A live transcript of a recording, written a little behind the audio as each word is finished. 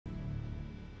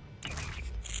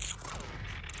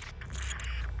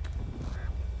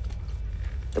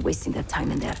They're wasting their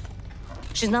time in there.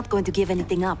 She's not going to give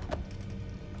anything up.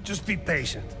 Just be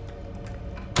patient.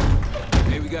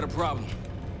 Hey, we got a problem.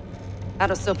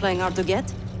 Ada's still playing hard to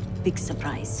get? Big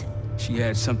surprise. She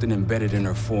had something embedded in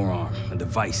her forearm, a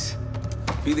device.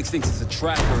 Felix thinks it's a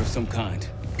tracker of some kind.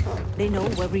 They know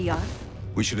where we are?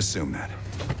 We should assume that.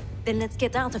 Then let's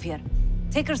get out of here.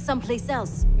 Take her someplace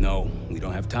else. No, we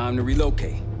don't have time to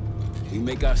relocate. We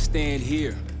make our stand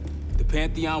here. The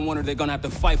Pantheon want her, they're gonna have to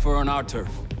fight for her on our turf.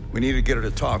 We need to get her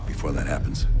to talk before that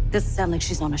happens. Doesn't sound like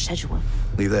she's on a schedule.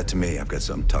 Leave that to me. I've got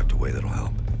something tucked away that'll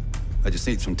help. I just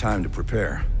need some time to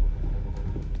prepare.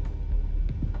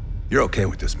 You're okay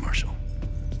with this, Marshal,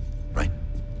 right?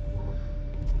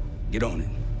 Get on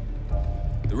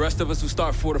it. The rest of us will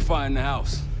start fortifying the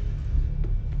house.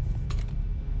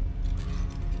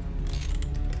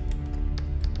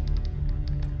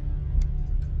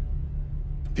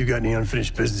 If you got any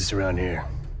unfinished business around here,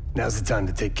 now's the time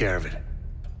to take care of it.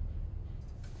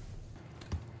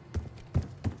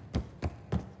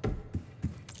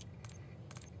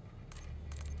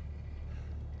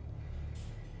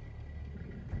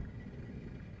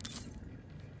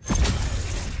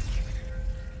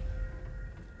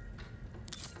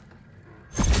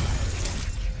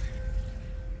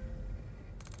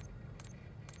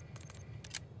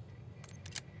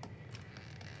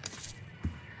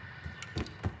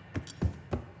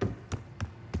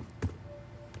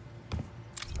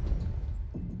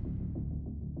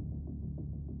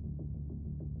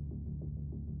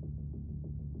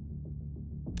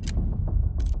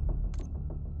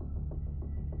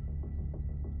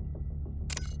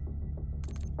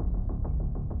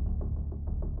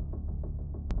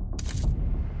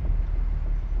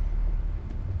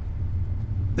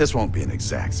 This won't be an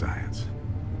exact science.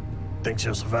 Think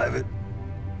she'll survive it?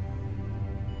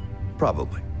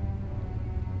 Probably.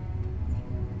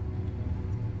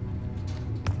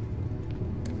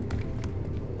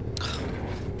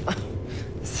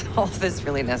 Is all this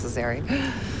really necessary?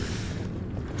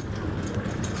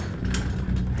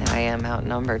 I am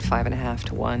outnumbered 5.5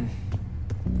 to 1.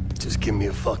 Just give me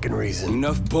a fucking reason.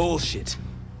 Enough bullshit.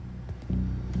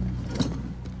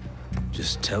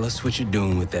 Just tell us what you're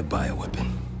doing with that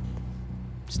bioweapon.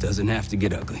 This doesn't have to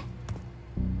get ugly.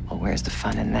 Well, where's the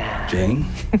fun in that? Jane,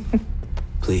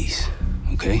 please,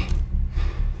 okay?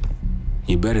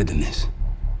 You're better than this.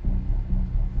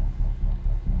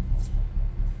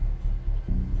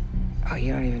 Oh,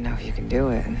 you don't even know if you can do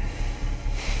it.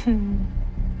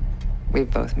 We've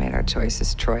both made our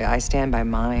choices, Troy. I stand by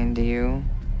mine, do you?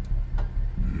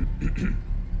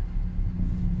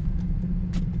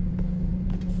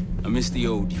 I miss the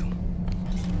old you.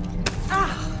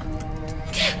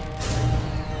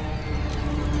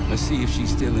 Let's see if she's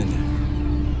still in there.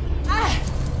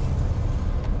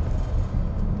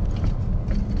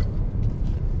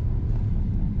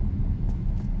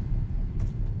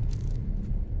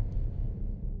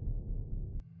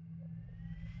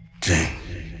 Jane.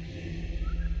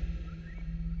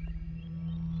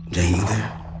 Jane, you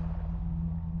there?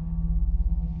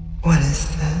 What is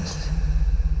this?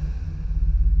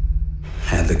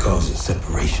 Had the cause of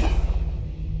separation.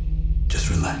 Just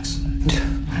relax.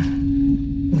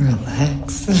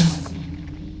 Relax.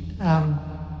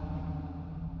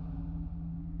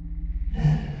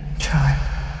 Try.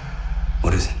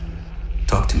 What is it?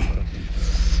 Talk to me.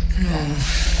 No.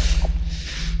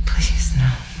 Please, no.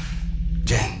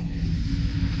 Jane.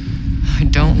 I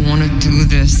don't want to do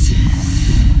this.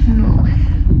 No.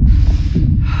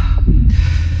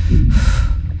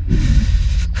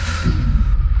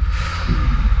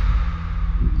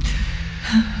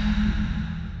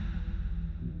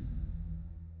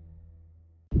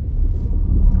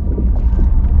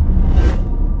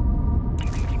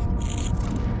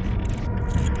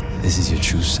 This is your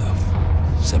true self,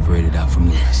 separated out from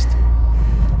the rest.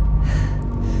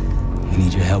 We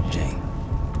need your help, Jane.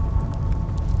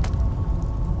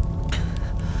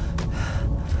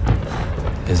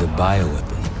 There's a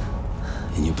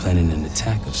bioweapon, and you're planning an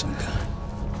attack of some kind.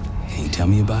 Can you tell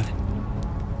me about it?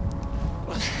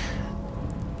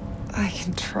 I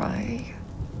can try.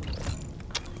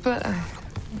 But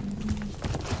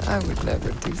I would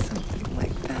never do something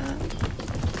like that.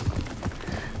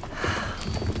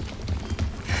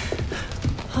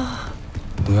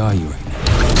 Where are you right now?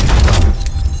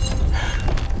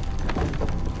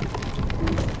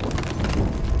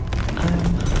 I'm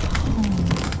home.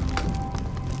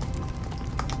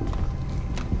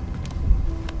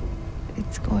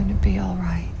 It's going to be all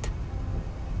right.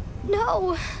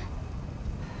 No!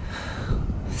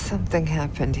 Something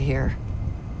happened here.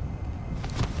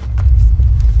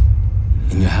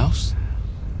 In your house?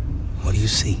 What do you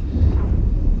see?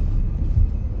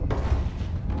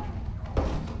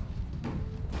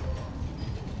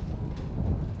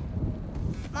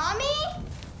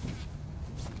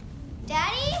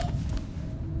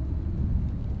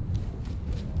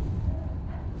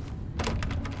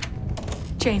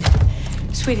 Jane,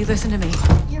 sweetie, listen to me.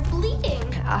 You're bleeding.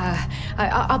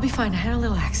 I'll be fine. I had a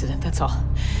little accident, that's all.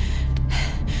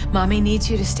 Mommy needs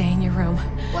you to stay in your room.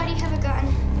 Why do you have a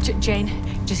gun? Jane,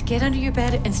 just get under your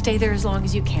bed and stay there as long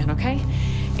as you can, okay?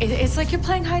 It's like you're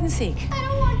playing hide and seek. I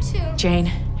don't want to.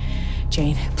 Jane,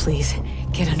 please,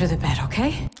 get under the bed,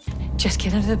 okay? Just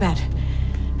get under the bed.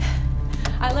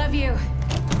 I love you.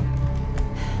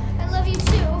 I love you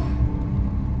too.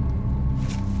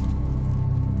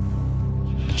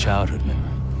 A childhood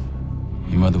memory.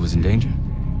 Your mother was in danger?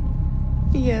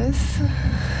 Yes.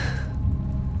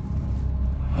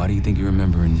 Why do you think you're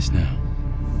remembering this now?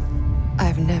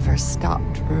 I've never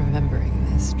stopped remembering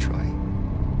this, Troy.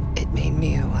 It made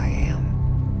me who I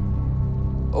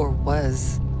am. Or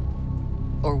was.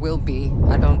 Or will be.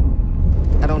 I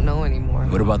don't know anymore.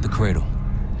 What about the cradle?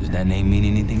 Does that name mean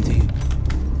anything to you?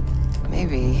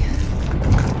 Maybe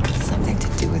something to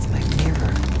do with my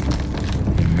mirror.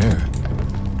 Your mirror?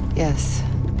 Yes.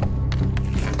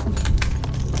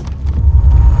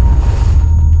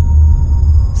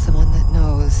 Someone that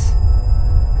knows.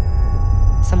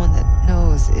 Someone that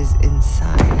knows is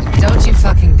inside. Don't you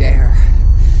fucking dare.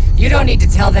 You don't need to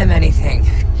tell them anything.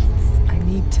 I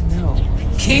need to know.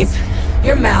 Keep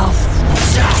your mouth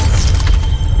shut.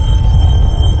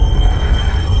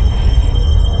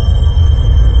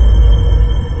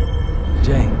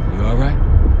 Jane, you all right?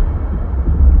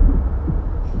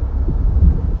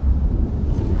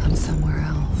 I'm somewhere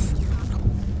else.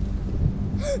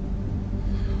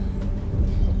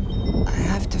 I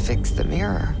have to fix the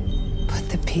mirror. Put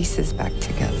the pieces back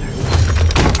together.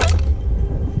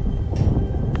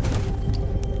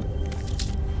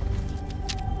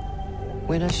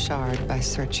 Win a shard by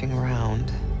searching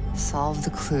around. Solve the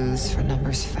clues for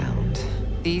numbers found.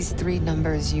 These 3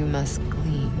 numbers you must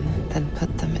glean, then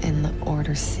put them in the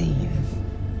order seen.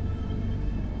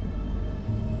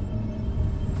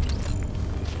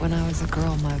 When I was a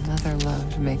girl, my mother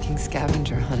loved making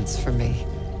scavenger hunts for me.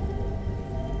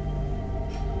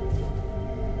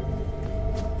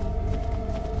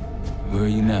 Where are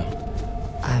you now?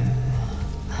 I'm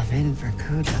in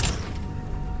Vorkuta.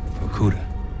 Vorkuta.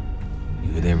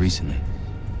 You were there recently.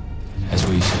 That's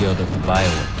where you scaled up the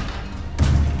Bioware.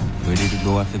 Where did it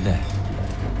go after that?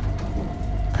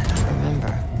 I don't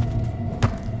remember.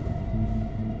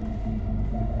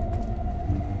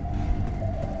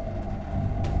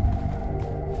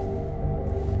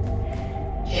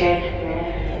 Jane,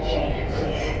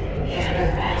 please, get under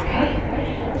the bed, okay?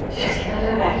 Just get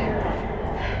under the bed.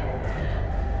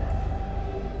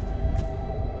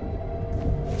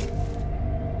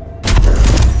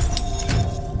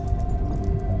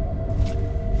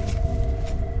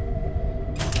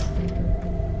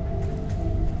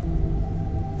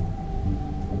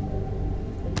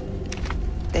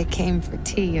 They came for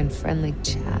tea and friendly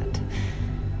chat.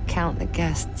 Count the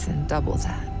guests and double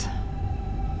that.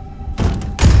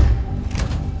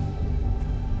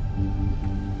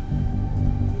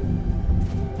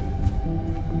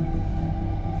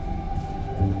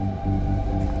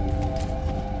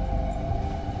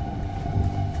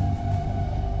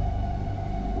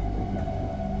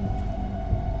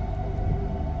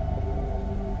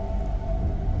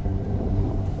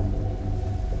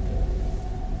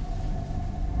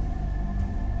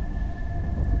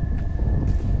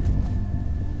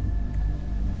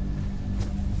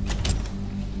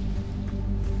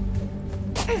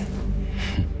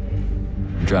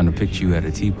 I'm trying to picture you at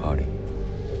a tea party.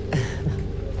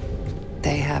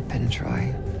 They happened,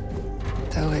 Troy.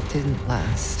 Though it didn't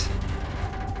last.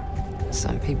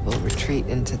 Some people retreat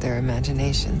into their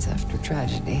imaginations after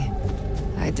tragedy.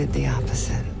 I did the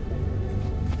opposite.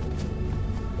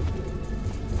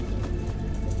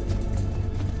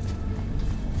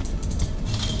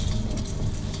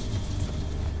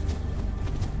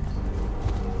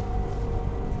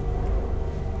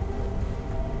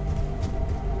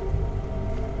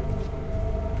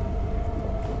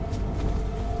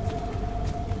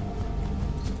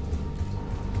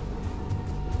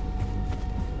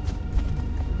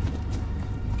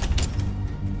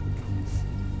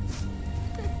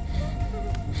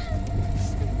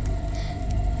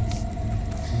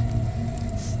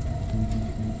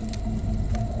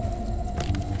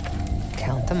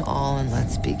 Count them all and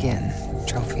let's begin.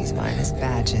 Trophies minus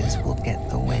badges will get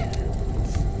the win.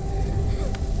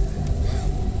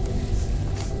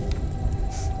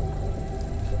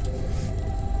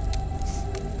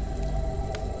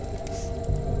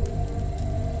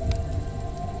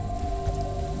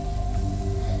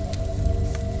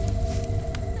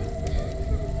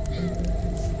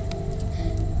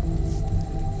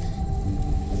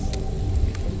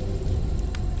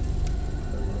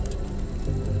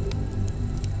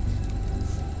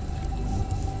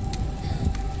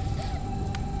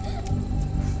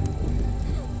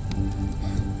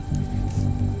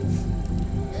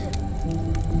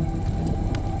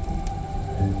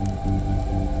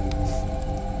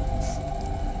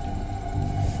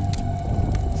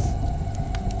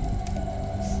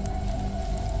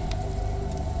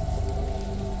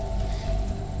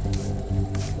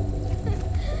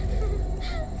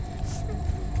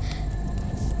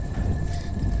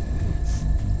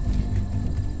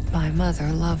 My mother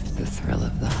loved the thrill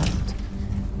of the hunt.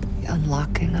 The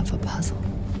unlocking of a puzzle.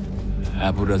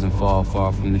 Apple doesn't fall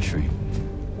far from the tree.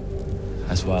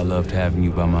 That's why I loved having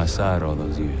you by my side all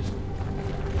those years.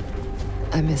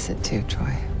 I miss it too,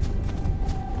 Troy.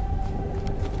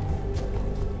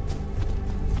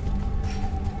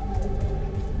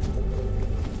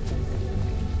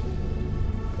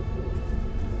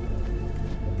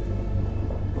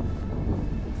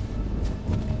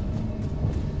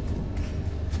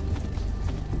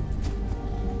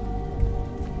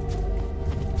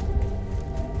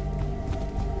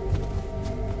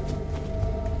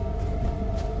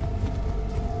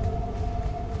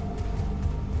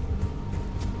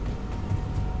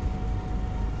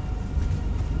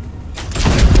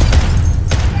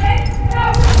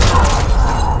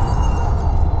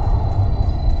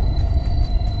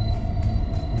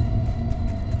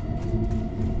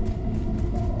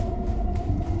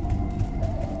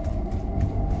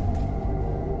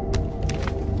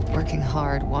 Working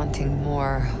hard, wanting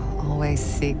more, always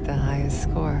seek the highest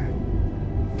score.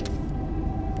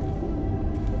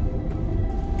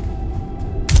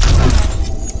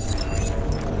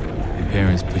 Your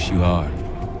parents push you hard.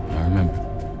 I remember.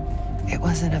 It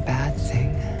wasn't a bad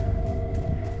thing.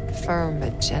 Firm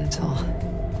but gentle.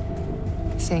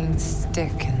 Things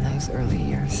stick in those early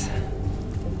years.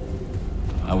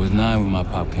 I was 9 when my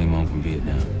pop came home from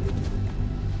Vietnam.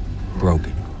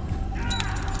 Broken.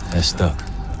 That stuck.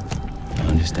 I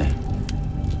understand.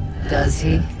 Does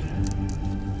he?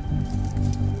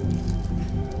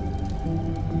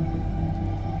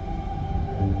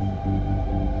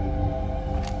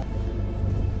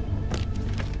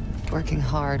 Working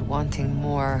hard, wanting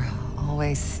more,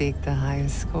 always seek the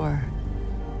highest score.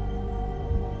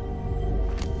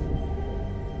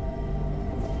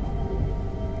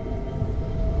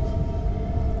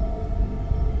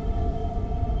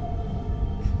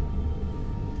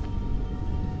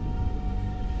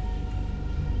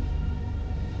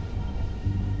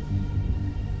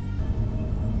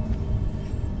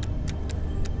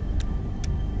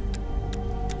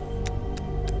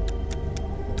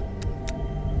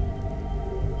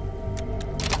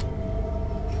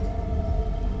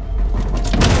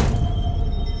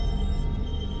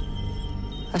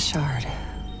 A shard.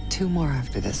 2 more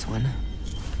after this one.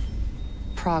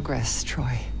 Progress,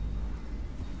 Troy.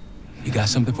 You got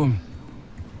something for me?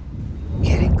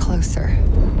 Getting closer.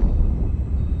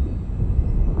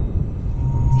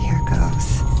 Here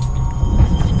goes.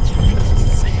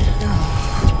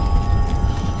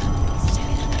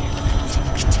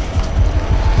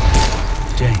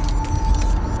 Jane.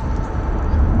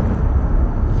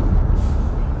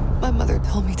 My mother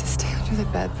told me to stay under the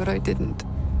bed, but I didn't.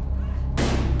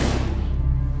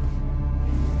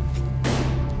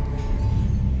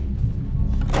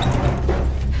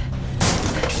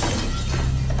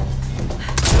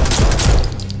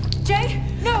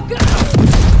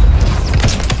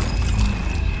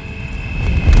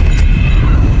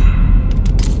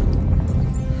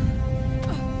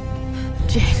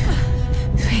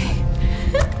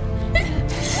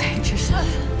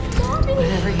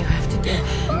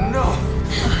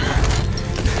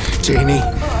 Janie.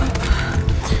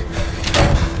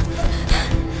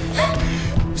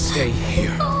 Stay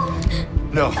here.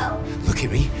 No, look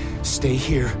at me. Stay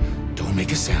here. Don't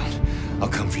make a sound. I'll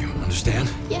come for you, understand?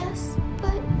 Yes,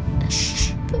 but...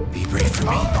 Shh. Be brave for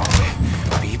me.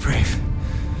 Be brave.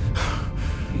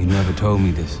 You never told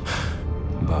me this,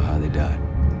 about how they died.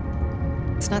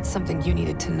 It's not something you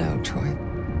needed to know, Troy.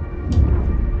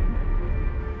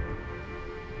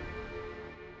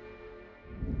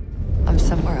 I'm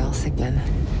somewhere else again.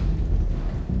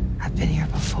 I've been here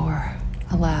before.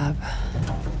 A lab.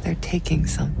 They're taking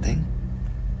something.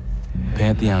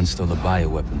 Pantheon stole a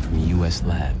bioweapon from a U.S.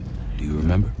 lab. Do you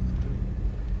remember?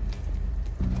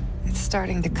 It's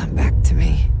starting to come back to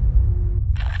me.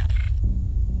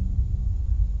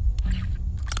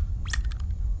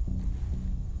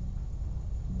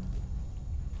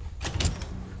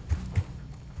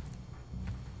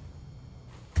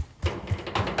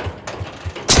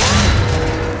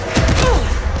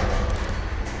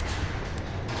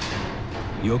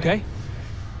 You okay?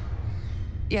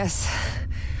 Yes.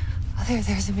 Oh,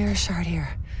 there's a mirror shard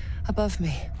here. Above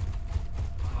me.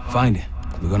 Find it.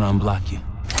 We're gonna unblock you.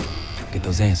 Get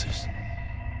those answers.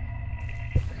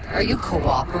 Are you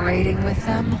cooperating with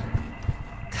them?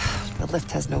 The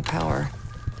lift has no power.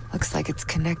 Looks like it's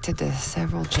connected to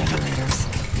several generators.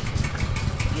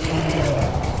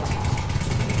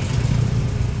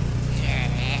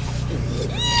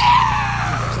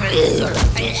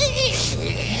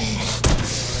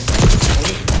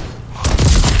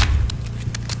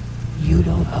 You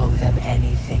don't owe them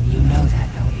anything. anything. You know that,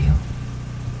 don't you?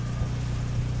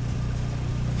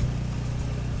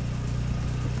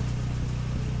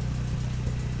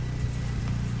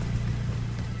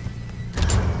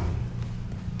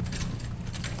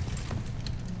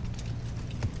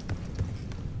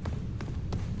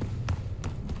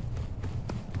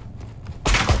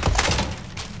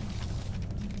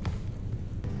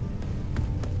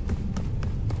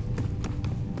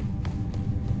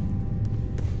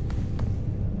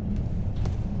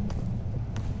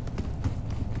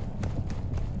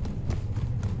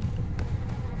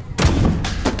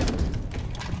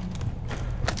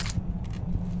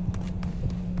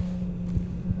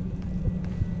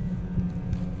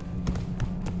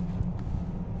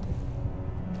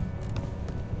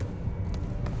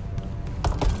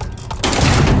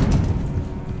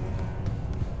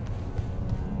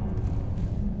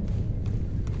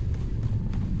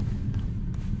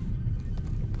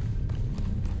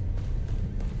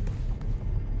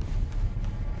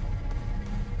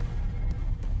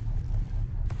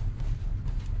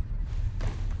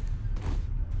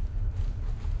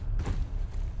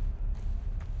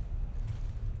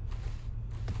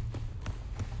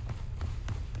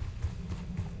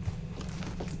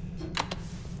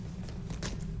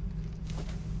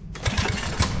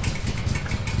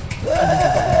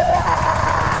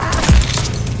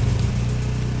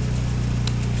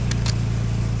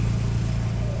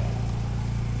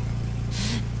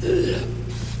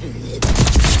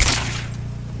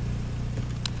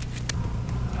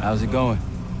 How's it going?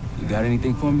 You got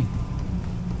anything for me?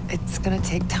 It's gonna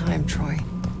take time, Troy.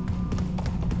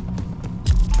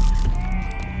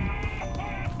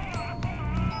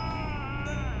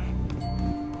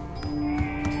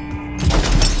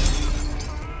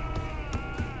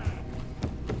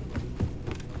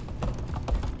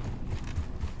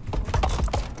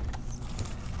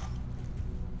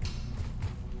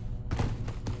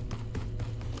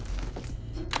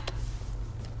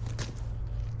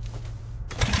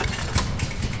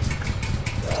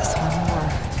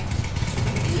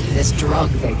 This drug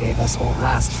they gave us won't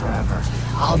last forever.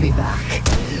 I'll be back.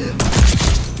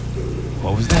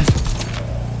 What was that?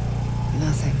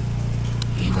 Nothing.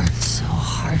 We worked so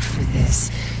hard for this.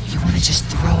 You want to just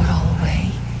throw it all away?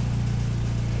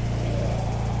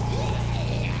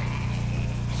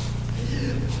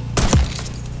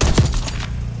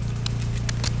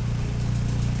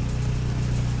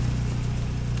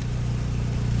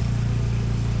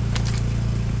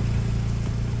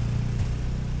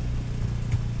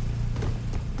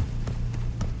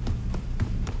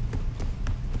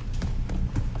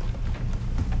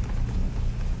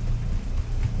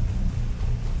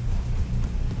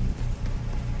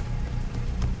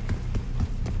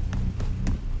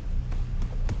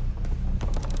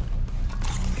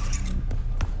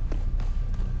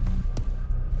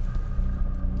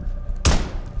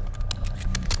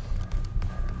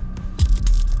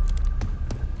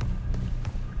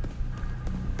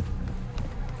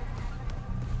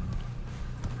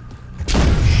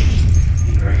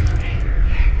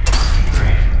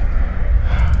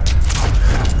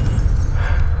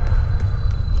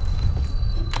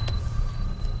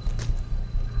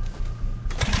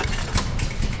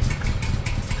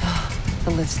 The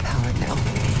lift's powered now.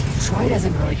 Troy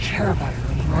doesn't really care about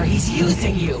you anymore. He's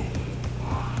using you.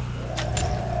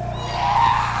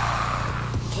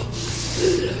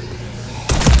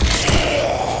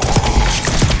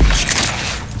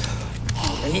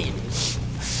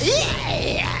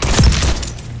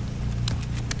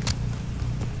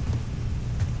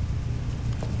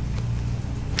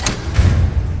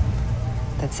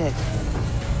 That's it.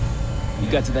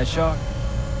 You got to that shark?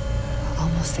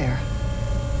 Almost there.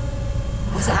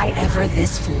 Was I ever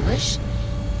this foolish?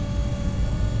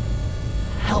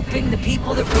 Helping the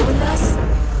people that ruined us?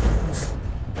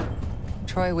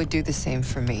 Troy would do the same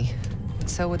for me.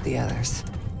 So would the others.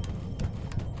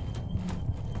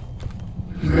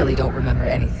 You really don't remember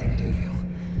anything, do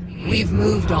you? We've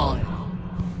moved on.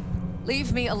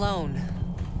 Leave me alone.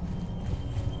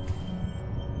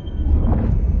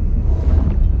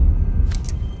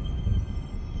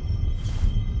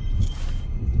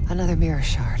 Another mirror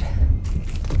shard.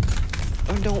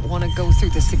 I don't want to go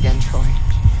through this again, Troy.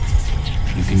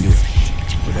 You can do it.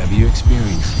 Whatever you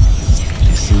experience,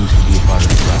 it seems to be a part of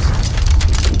the process.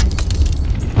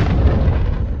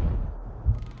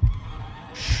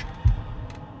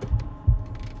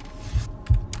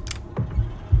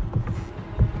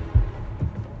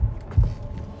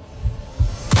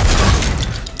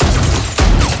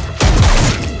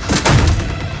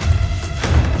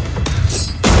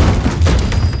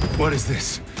 What is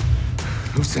this?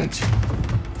 Who sent you?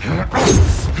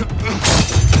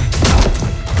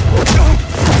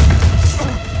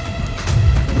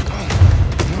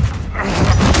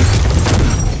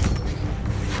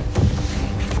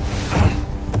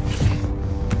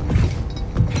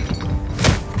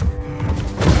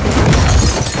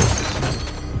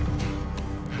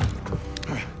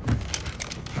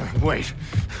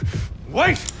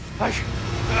 Wait! I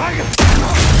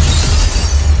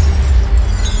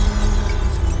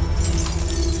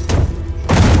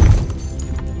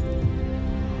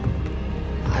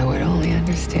would only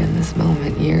understand this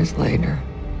moment years later.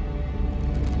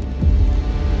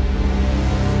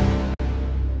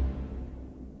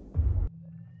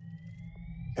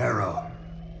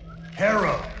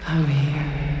 Harrow! I'm here.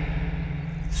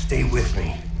 Stay with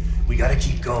me. We gotta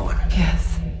keep going.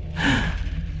 Yes.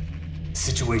 The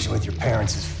situation with your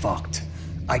parents is fucked.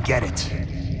 I get it.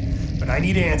 But I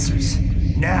need answers.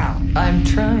 Now. I'm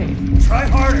trying. Try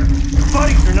harder. Your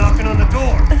buddies are knocking on the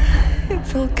door.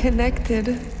 It's all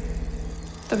connected.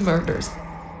 The murders.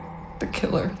 The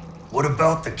killer. What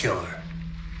about the killer?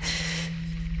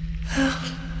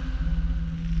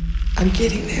 I'm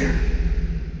getting there.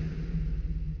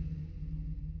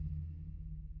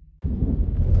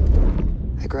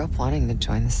 I grew up wanting to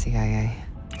join the CIA.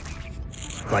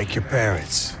 Like your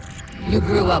parents. You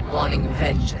grew up wanting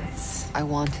vengeance. I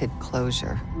wanted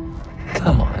closure.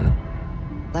 Come on.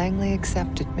 Langley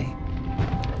accepted me.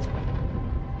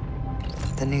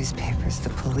 The newspapers,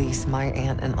 the police, my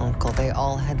aunt and uncle, they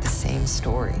all had the same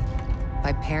story.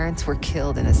 My parents were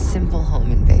killed in a simple home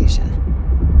invasion.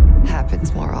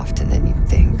 Happens more often than you'd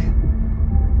think.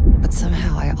 But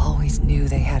somehow I always knew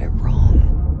they had it wrong.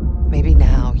 Maybe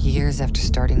now, years after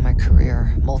starting my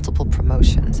career, multiple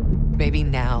promotions, maybe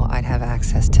now I'd have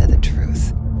access to the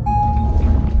truth.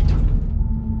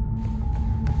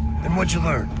 And what'd you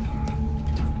learn?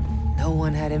 No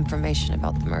one had information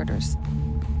about the murders.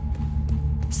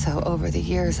 So over the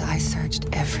years, I searched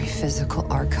every physical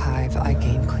archive I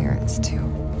gained clearance to.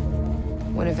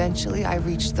 When eventually I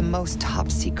reached the most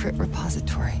top-secret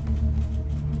repository,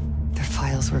 their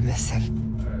files were missing.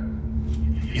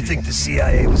 You think the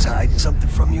CIA was hiding something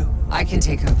from you? I can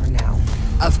take over now.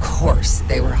 Of course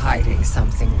they were hiding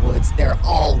something, Woods. They're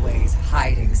always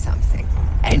hiding something.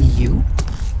 And you?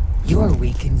 You're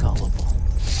weak and gullible.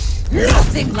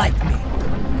 Nothing like me.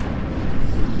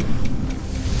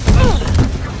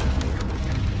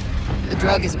 The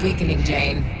drug is weakening,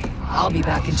 Jane. I'll be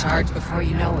back in charge before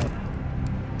you know it.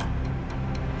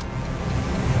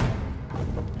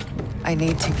 I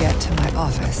need to get to my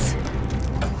office.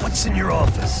 What's in your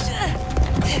office?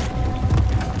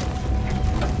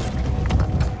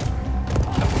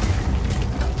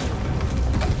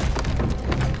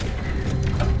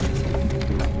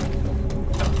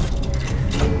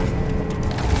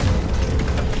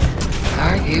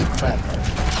 Aren't you clever?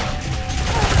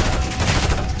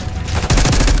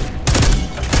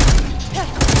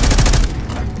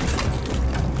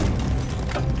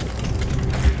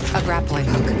 A grappling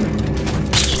hook.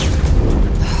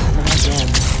 Not again.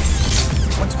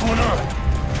 What's going on?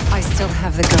 I still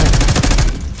have the gun.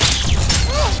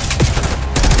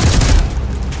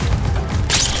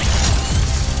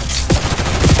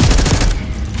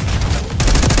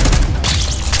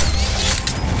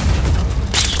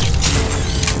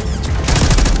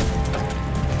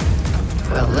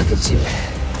 Well, look at you.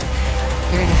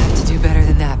 You're gonna have to do better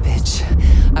than that, bitch.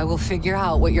 I will figure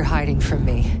out what you're hiding from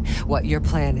me, what you're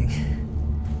planning.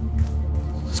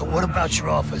 So what about your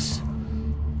office?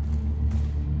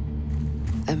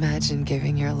 Imagine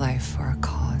giving your life for a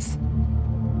cause,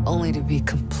 only to be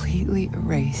completely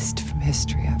erased from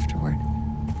history afterward.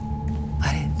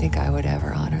 I didn't think I would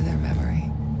ever honor their memory.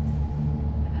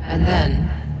 And then,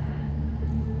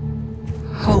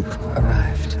 hope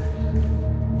arrived.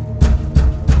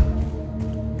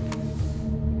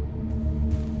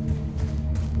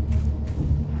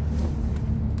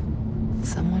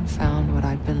 Someone found what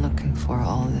I'd been looking for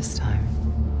all this time.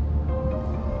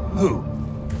 Who?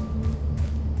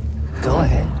 Go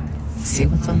ahead. See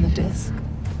what's on the disc.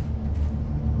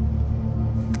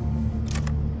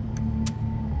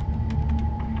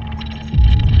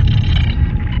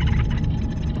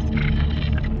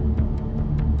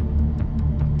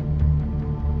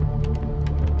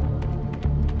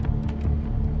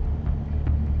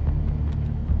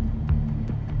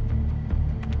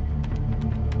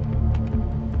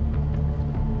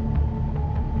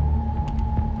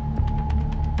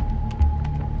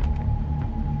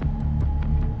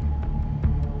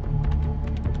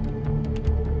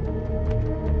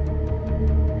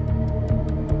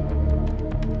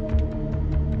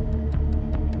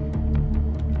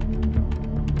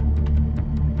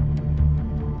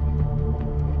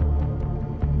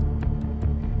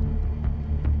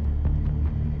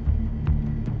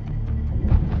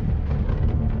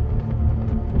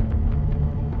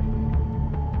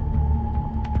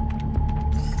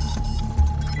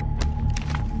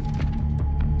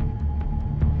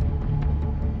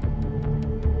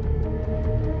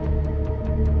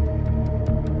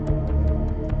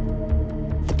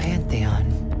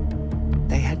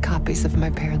 copies of my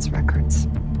parents' records,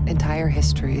 entire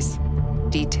histories,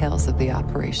 details of the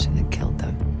operation that killed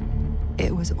them.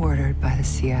 It was ordered by the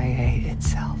CIA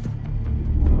itself.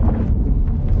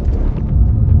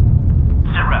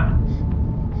 Sit rep.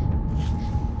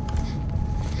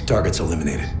 Target's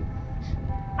eliminated.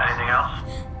 Anything else?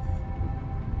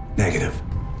 Negative.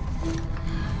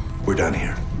 We're done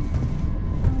here.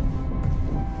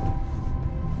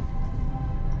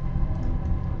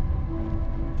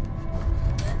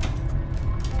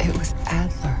 It was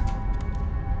Adler.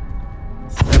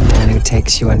 The man who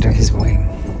takes you under his wing.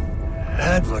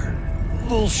 Adler?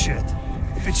 Bullshit.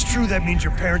 If it's true, that means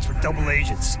your parents were double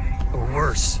agents. Or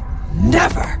worse.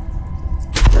 Never!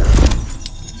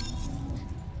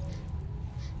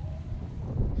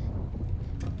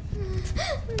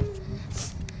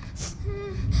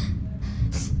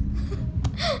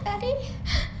 Daddy?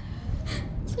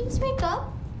 Please wake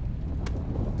up.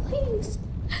 Please.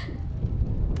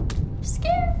 I'm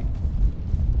scared.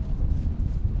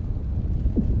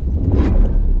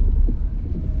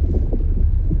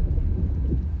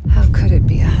 How could it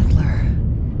be Adler?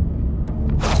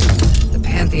 The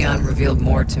Pantheon revealed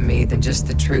more to me than just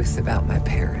the truth about my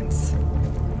parents.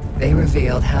 They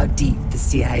revealed how deep the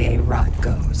CIA rot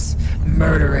goes,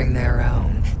 murdering their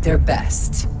own, their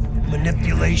best.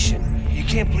 Manipulation. You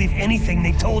can't believe anything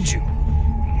they told you.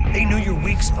 They knew your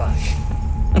weak spot.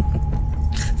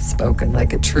 Spoken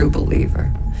like a true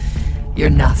believer. You're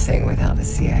nothing without the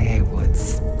CIA,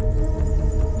 Woods.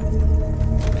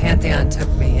 Pantheon took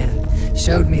me in,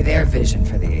 showed me their vision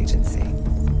for the agency.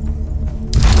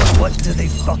 What do they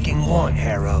fucking want,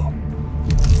 Harrow?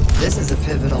 This is a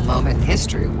pivotal moment in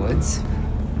history, Woods.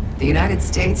 The United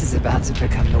States is about to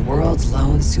become the world's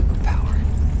lone superpower.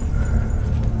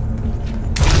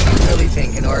 You really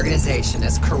think an organization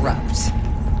as corrupt,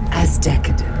 as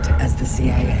decadent as the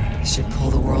CIA should pull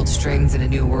the world's strings in a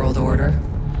new world order?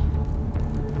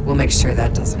 We'll make sure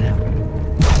that doesn't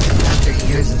happen. After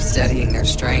years of studying their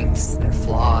strengths, their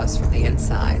flaws from the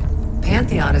inside,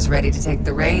 Pantheon is ready to take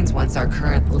the reins once our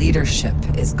current leadership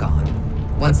is gone.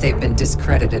 Once they've been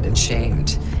discredited and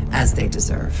shamed, as they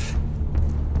deserve.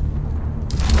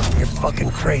 You're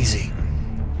fucking crazy.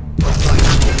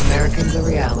 Give Americans a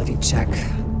reality check.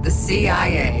 The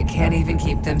CIA can't even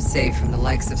keep them safe from the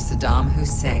likes of Saddam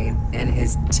Hussein and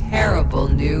his terrible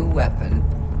new weapon.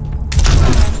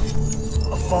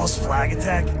 A false flag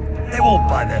attack? They won't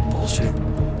buy that bullshit.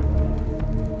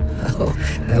 Oh,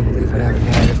 they'll believe whatever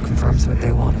narrative confirms what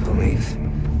they want to believe.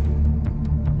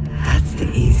 That's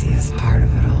the easiest part of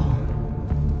it all.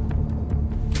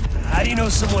 How do you know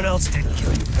someone else didn't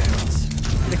kill your parents?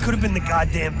 They could have been the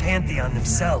goddamn Pantheon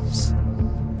themselves.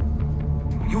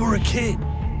 You were a kid.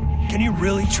 Can you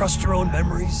really trust your own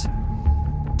memories?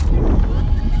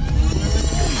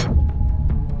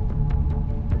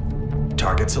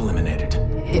 Target's eliminated.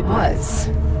 It was.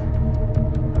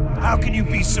 How can you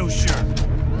be so sure?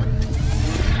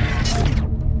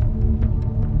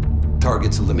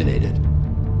 Target's eliminated.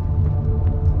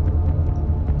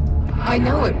 I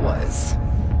know it was.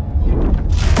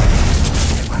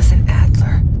 It wasn't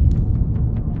Adler.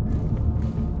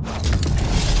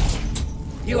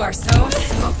 You are so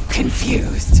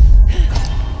confused.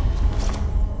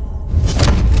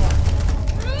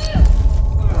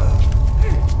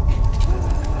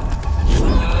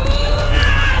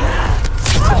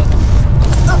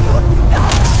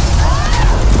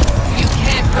 You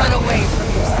can't run away from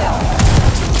yourself.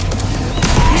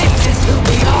 This is who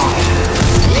we are.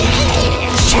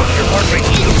 Shit, your heart rate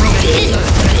through the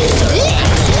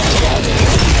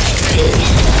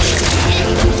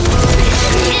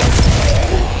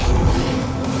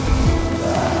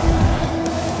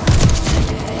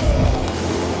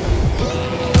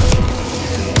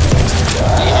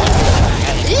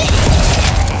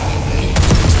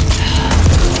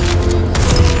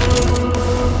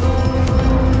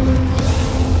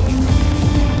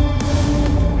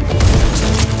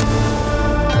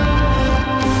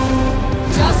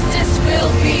Justice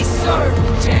will be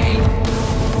served, Jane.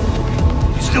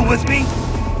 You still with me?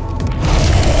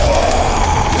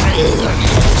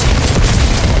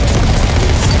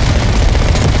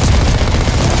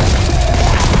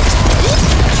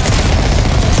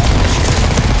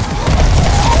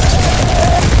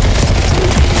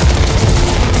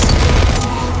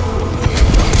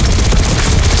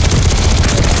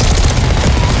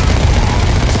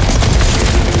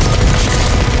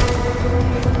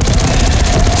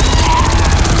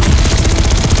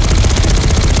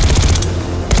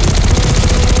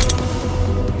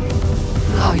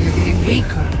 Oh, you're getting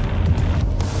weaker.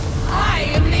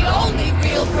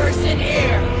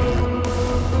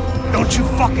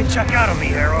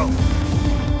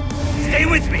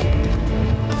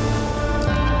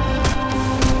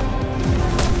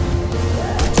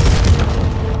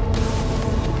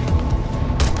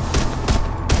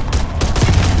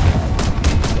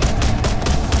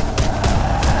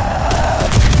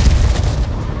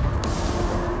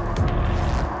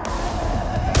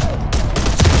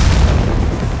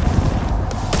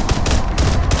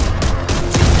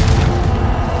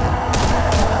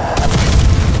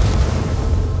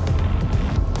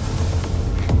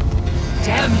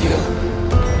 damn you!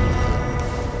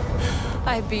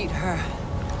 I beat her.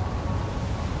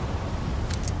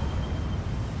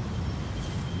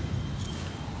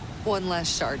 One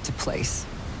last shard to place.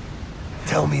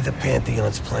 Tell me the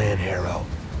Pantheon's plan, Harrow.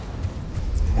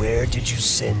 Where did you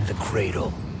send the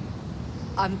cradle?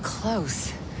 I'm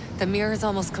close. The mirror's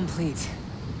almost complete.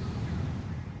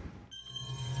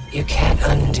 You can't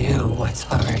undo what's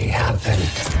already happened.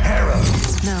 Harrow!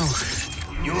 No.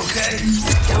 You okay?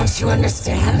 Don't you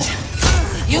understand?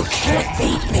 You can't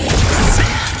beat me.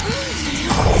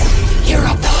 You're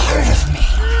a part of me.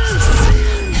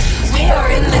 We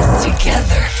are in this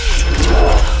together.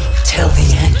 Till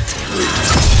the end.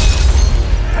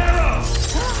 Harrow!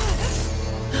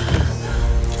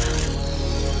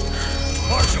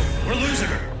 Marshall, we're losing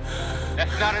her.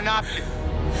 That's not an option.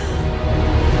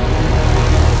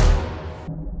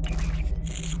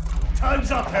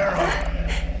 Time's up, Harrow.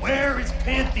 Where is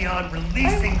Pantheon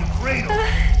releasing the cradle?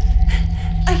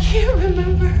 I can't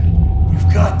remember. You've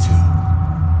got to.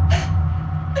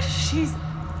 She's...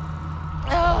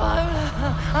 Oh,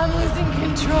 I'm losing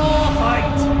control.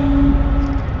 Fight!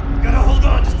 You gotta hold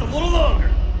on just a little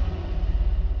longer.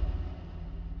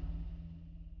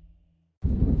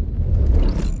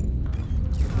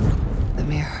 The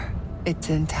mirror. It's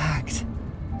intact.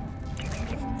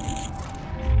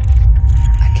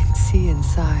 I can see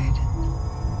inside.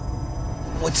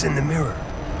 What's in the mirror?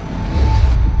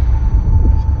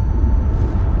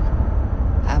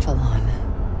 Avalon.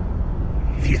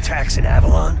 The attacks in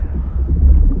Avalon?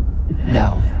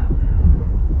 No.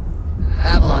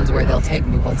 Avalon's where they'll take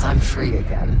me once I'm free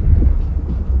again.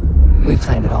 We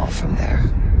planned it all from there.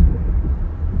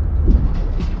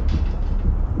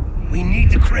 We need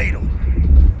the cradle.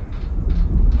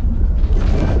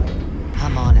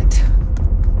 I'm on it.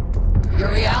 Your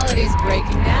reality's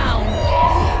breaking down.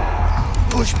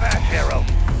 Push back, Harrow.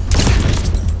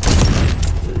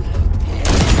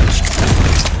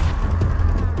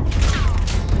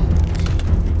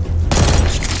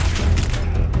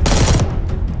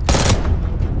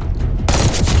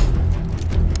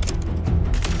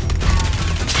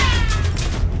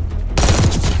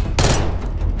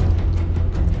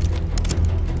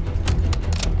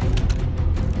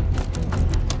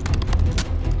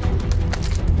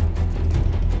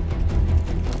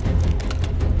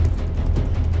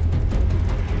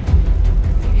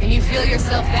 Feel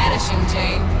yourself vanishing,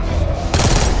 Jane.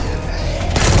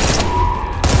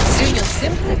 Soon you'll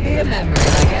simply be a memory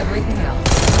like everything else.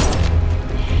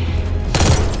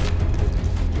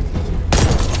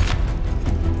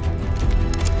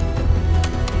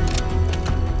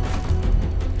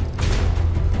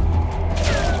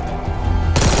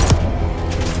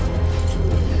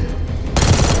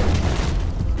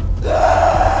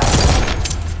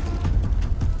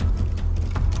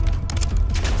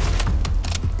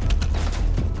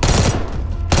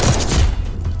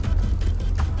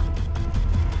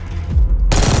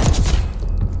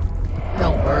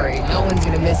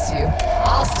 Miss you.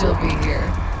 I'll still be here.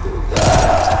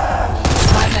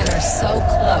 My men are so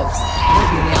close. We'll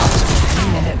be in the opposite any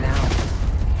minute now.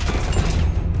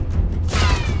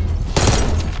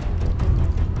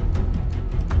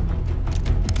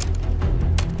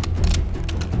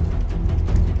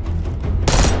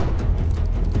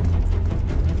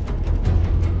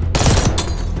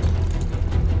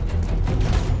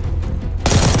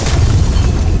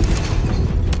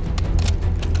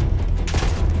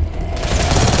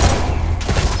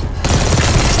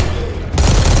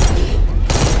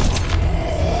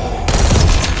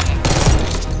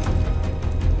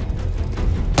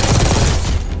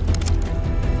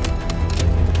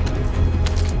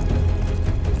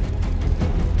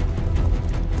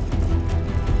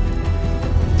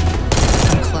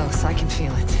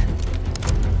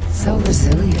 So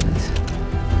resilient.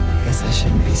 Guess I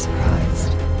shouldn't be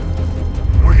surprised.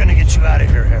 We're gonna get you out of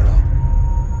here, Harrow.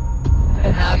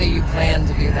 And how do you plan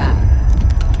to do that?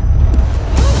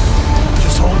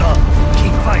 Just hold on.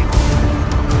 Keep fighting.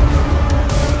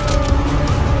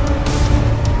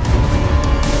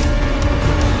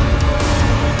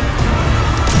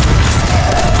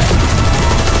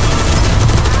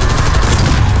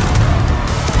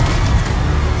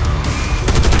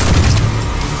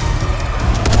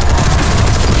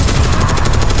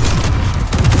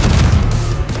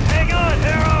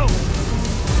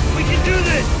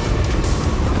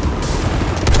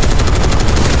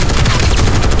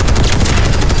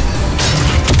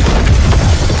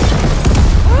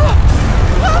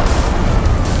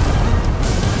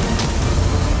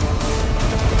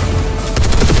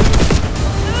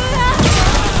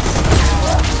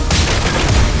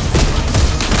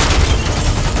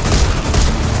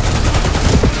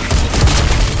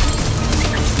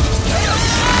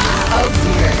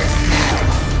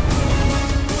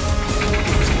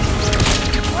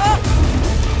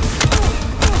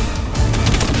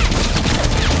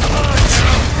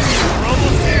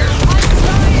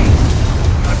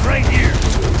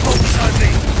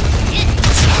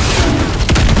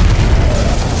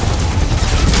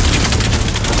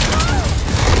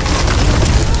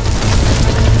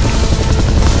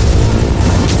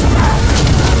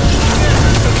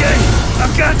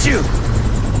 got you!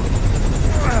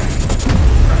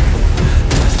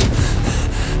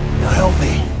 Now help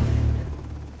me.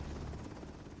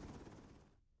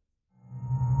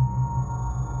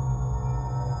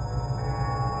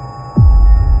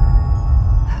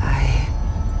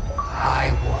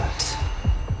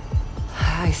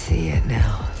 I see it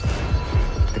now.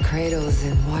 The cradle's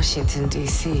in Washington,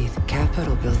 D.C., the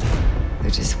Capitol building.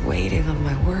 They're just waiting on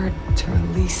my word to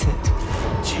release it.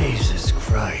 Jesus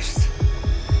Christ.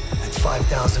 That's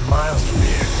 5,000 miles from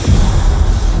here.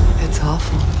 It's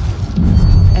awful.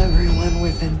 Everyone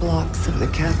within blocks of the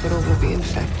Capitol will be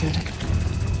infected.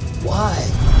 Why?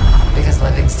 Because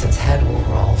Livingston's head will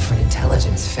roll for an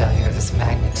intelligence failure of this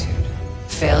magnitude.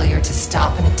 Failure to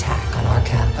stop an attack on our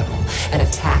capital. An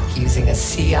attack using a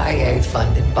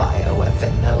CIA-funded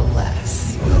bioweapon, no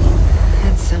less.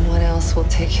 And someone else will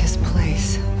take his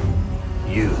place.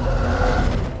 You.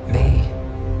 Me.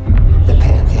 The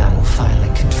Pantheon will finally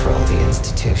control the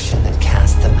institution that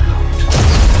cast them out.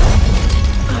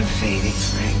 I'm fading,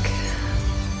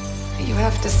 Frank. You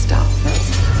have to stop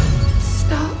this.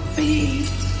 Stop me.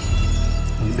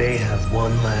 We may have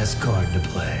one last card to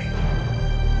play.